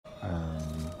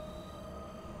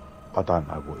I don't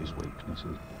know what his weakness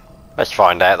is. Let's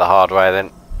find out the hard way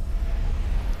then.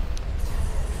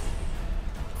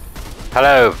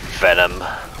 Hello, Venom.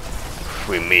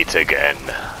 We meet again.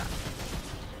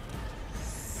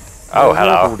 Oh,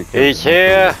 hello. He's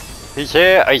here. He's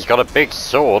here. He's got a big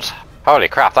sword. Holy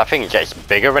crap, that thing gets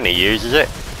bigger when he uses it.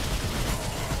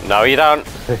 No, you don't.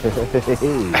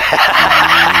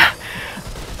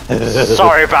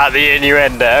 Sorry about the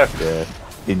innuendo. Yeah,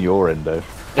 in your endo.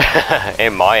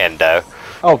 In my endo.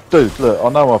 Oh, dude, look, I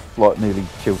know I've like nearly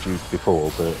killed you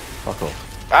before, but fuck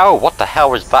off. Oh, what the hell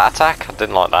was that attack? I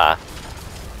didn't like that.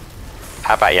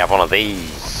 How about you have one of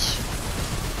these?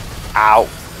 Ow.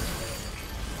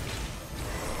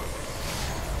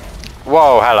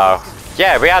 Whoa, hello.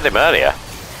 Yeah, we had him earlier.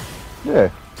 Yeah,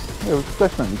 we've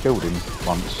definitely killed him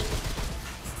once.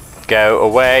 Go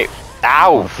away.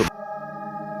 Ow!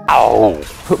 Ow!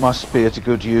 Put my spear to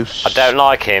good use. I don't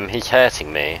like him, he's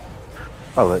hurting me.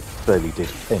 Oh, that barely did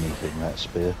anything, that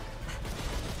spear.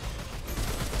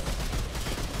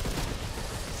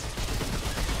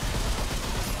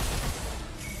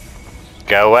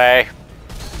 Go away.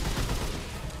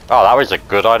 Oh, that was a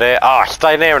good idea. Oh,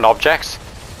 stay near an object.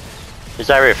 His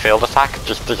area field attack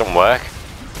just doesn't work.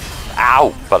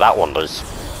 Ow! But that one does.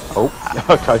 Oh,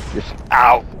 okay.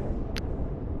 Ow!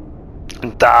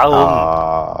 Down!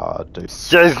 Ah, dude.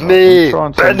 Save me!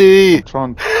 Benny!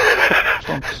 I'm trying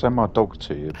to send my dog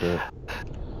to you, but...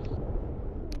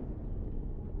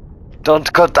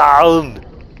 Don't go down!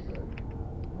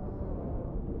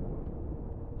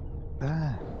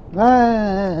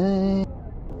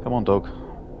 Come on, dog.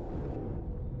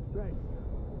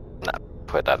 No,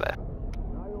 put that there.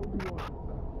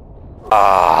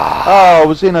 Ah! Oh, I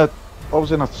was in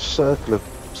a circle of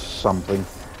something.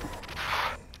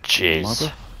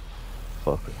 Jeez.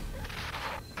 Motherfucker.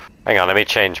 Hang on, let me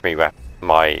change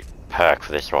my perk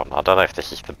for this one. I don't know if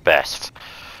this is the best.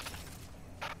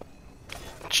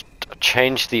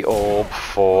 Change the orb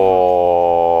for...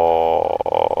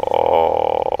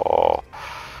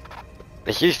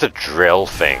 Let's use the drill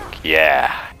thing.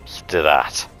 Yeah, let's do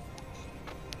that.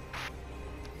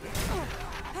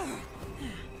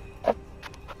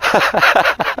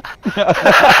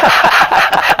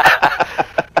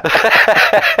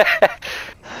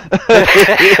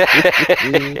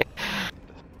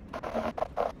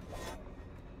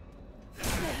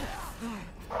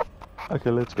 Okay,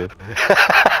 let's go.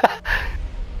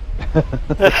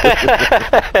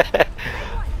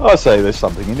 I say there's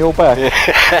something in your back.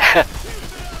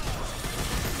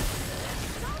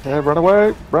 Yeah, run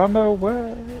away! Run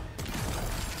away!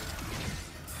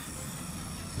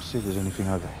 Let's see if there's anything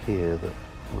over here that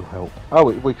will help.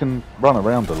 Oh, we can run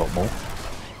around a lot more.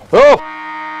 Oh!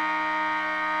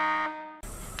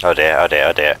 Oh dear, oh dear,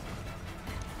 oh dear.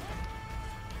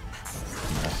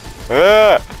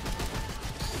 Ah!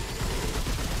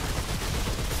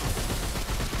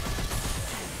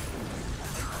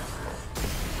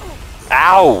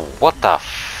 Ow! What the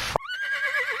f...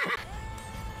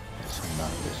 No,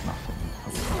 there's nothing.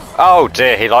 Oh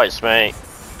dear, he likes me.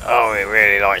 Oh, he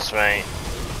really likes me.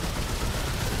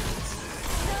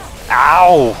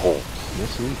 Ow!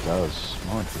 Yes, he does.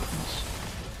 My goodness.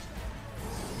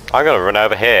 I'm gonna run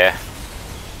over here.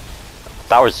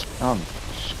 That was I'm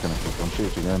just gonna keep on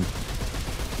shooting him.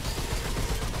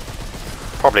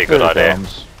 probably a good idea.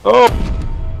 Oh!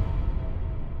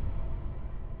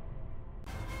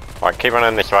 Right, keep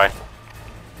running this way.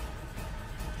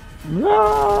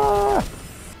 Ah!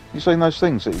 You seen those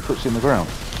things that he puts in the ground?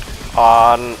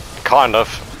 Kind of.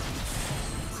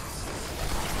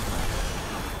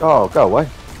 Oh, go away.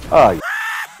 Ah, you...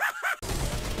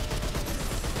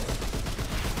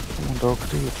 Come on, dog,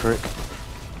 do your trick.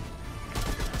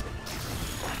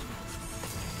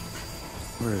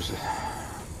 Where is it?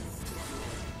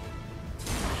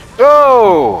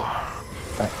 Oh!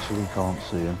 Actually can't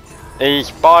see him.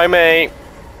 He's by me.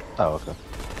 Oh, okay.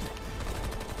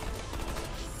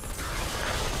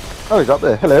 Oh, he's up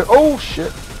there. Hello. Oh,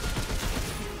 shit.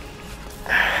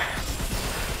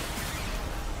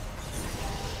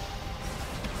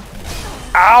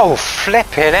 Ow!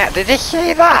 Flipping it! Did you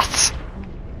see that?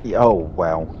 Yeah, oh,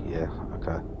 wow. Yeah,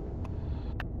 okay.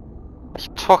 He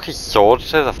took his sword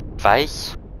to the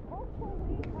face.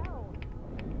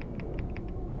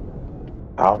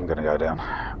 Oh, I'm gonna go down.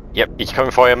 Yep, he's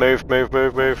coming for you. Move, move,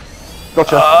 move, move.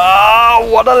 Gotcha. Oh,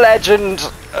 what a legend!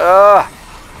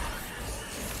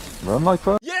 Run like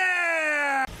that.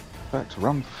 Yeah! In fact,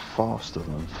 run faster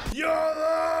than...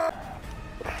 Yeah!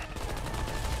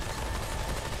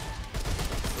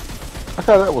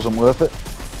 Okay, that wasn't worth it.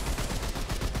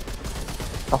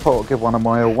 I thought I'd give one of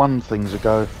my L1 things a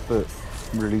go, but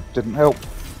really didn't help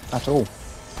at all.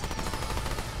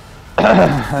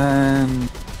 And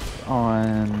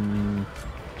I'm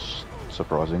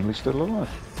surprisingly still alive.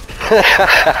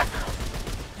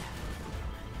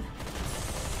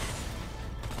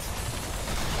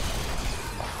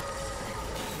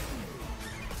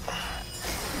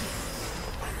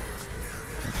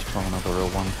 Let's try another real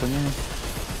one for you.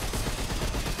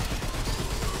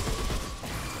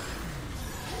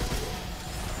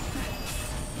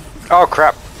 Oh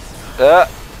crap! That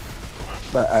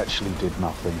actually did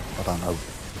nothing. I don't know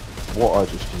what I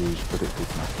just used, but it did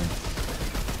nothing.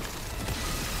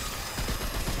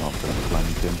 I'm gonna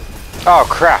flank him. Oh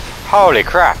crap! Holy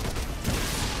crap!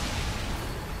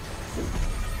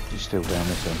 He's still down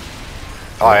this end.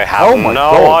 I have my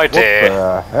no God, idea. What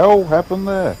the hell happened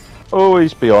there? Oh,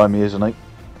 he's behind me, isn't he?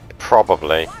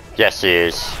 Probably. Yes, he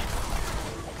is.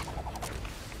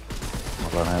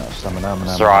 I've run out of stamina.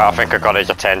 It's alright, I think I got his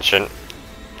attention.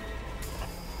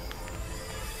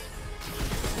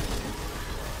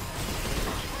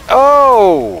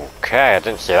 Oh! Okay, I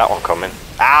didn't see that one coming.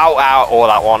 Ow, ow, or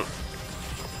that one.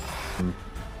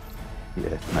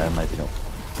 Yeah, no, maybe not.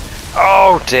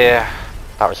 Oh dear.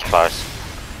 That was close.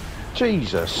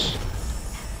 Jesus!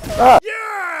 Ah!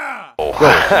 Yeah! Oh.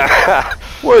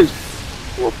 Wait!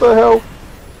 What the hell?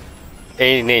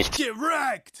 He needs to... Get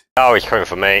wrecked! Oh, he's coming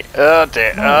for me. Oh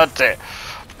dear, oh dear.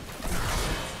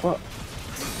 What?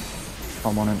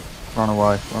 I'm on him. Run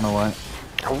away, run away.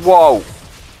 Whoa!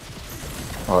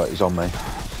 Alright, he's on me.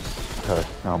 Okay,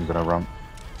 now I'm gonna run.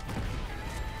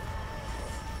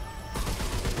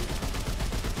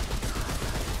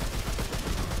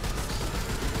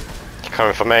 He's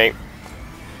coming for me.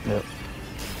 Yep.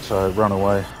 So run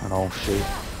away and I'll shoot.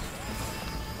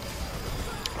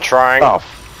 Trying. Oh!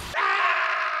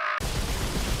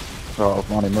 Oh,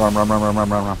 I'm on him. Run, run, run, run, run,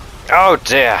 run, run. Oh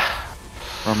dear.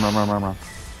 Run, run, run, run, run.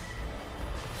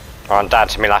 Oh, I'm down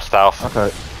to me last health.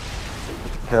 Okay.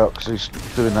 Yeah, because he's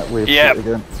doing that weird Yep. shit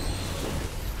again.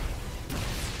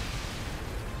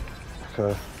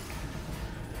 Okay.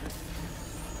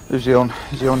 Who's he on?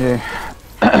 Is he on you?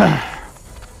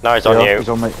 No, he's on Yeah, you. He's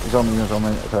on me. He's on me. He's on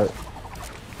me. Okay.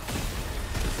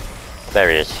 There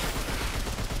he is.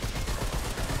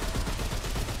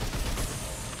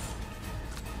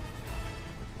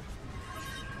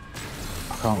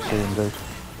 I can't see him, dude.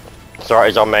 It's alright,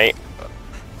 he's on me.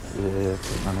 Yeah,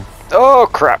 keep running. Oh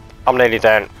crap! I'm nearly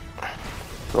down.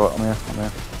 Right, I'm here. I'm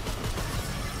here.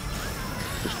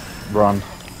 Just run.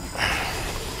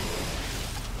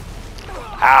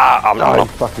 Ah, I'm Oh, not.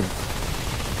 fucking.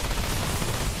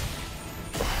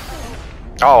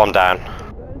 Oh, I'm down.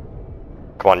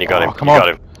 Come on, you got Oh, him. come You on. got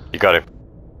him. You got him.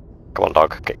 Come on,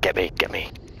 dog. Get me. Get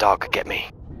me. Dog, get me.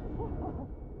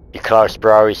 You're close,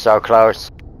 bro. You're so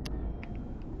close.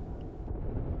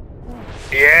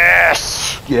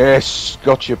 Yes! Yes,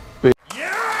 got you, bitch.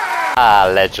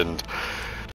 Ah, legend.